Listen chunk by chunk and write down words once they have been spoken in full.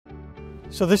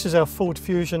So this is our Ford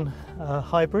Fusion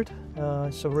hybrid.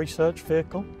 It's a research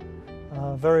vehicle,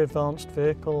 a very advanced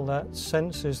vehicle that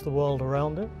senses the world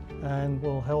around it and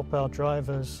will help our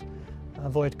drivers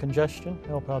avoid congestion,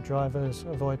 help our drivers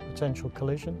avoid potential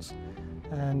collisions,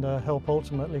 and help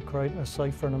ultimately create a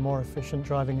safer and a more efficient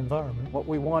driving environment. What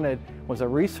we wanted was a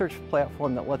research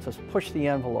platform that lets us push the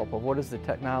envelope of what is the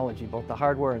technology, both the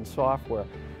hardware and software,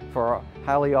 for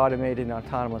highly automated and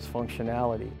autonomous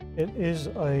functionality. It is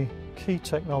a key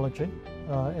technology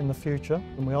in the future,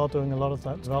 and we are doing a lot of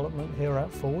that development here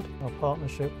at Ford. Our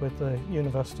partnership with the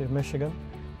University of Michigan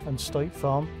and State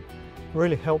Farm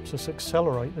really helps us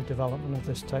accelerate the development of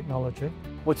this technology.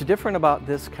 What's different about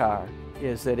this car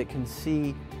is that it can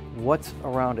see what's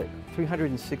around it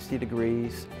 360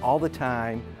 degrees all the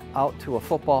time, out to a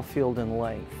football field in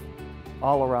length,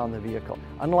 all around the vehicle.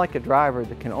 Unlike a driver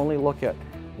that can only look at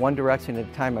one direction at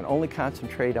a time and only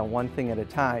concentrate on one thing at a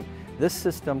time, this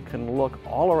system can look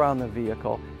all around the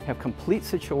vehicle, have complete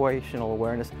situational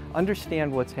awareness,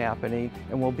 understand what's happening,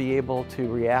 and will be able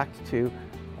to react to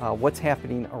what's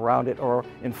happening around it, or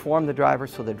inform the driver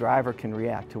so the driver can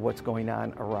react to what's going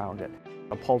on around it.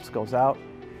 A pulse goes out,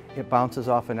 it bounces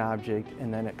off an object,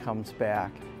 and then it comes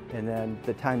back. And then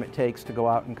the time it takes to go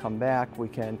out and come back, we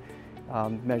can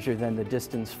measure then the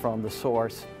distance from the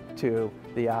source to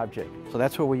the object. So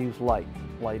that's where we use light.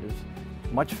 Light is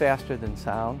much faster than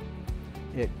sound.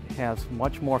 It has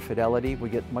much more fidelity. We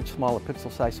get much smaller pixel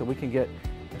size, so we can get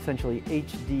essentially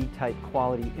HD type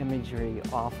quality imagery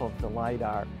off of the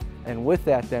LiDAR. And with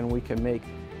that then we can make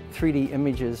 3D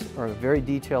images or very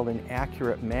detailed and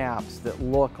accurate maps that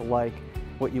look like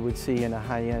what you would see in a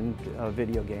high-end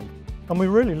video game. And we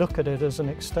really look at it as an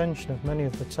extension of many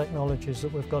of the technologies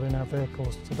that we've got in our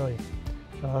vehicles today.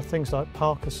 Things like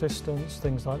park assistance,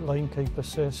 things like lane keep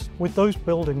assist. With those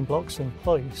building blocks in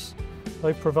place,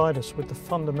 they provide us with the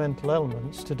fundamental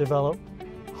elements to develop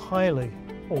highly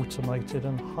automated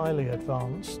and highly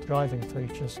advanced driving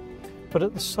features. But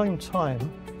at the same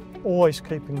time, always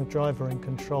keeping the driver in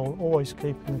control, always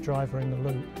keeping the driver in the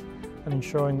loop, and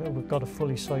ensuring that we've got a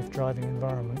fully safe driving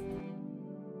environment.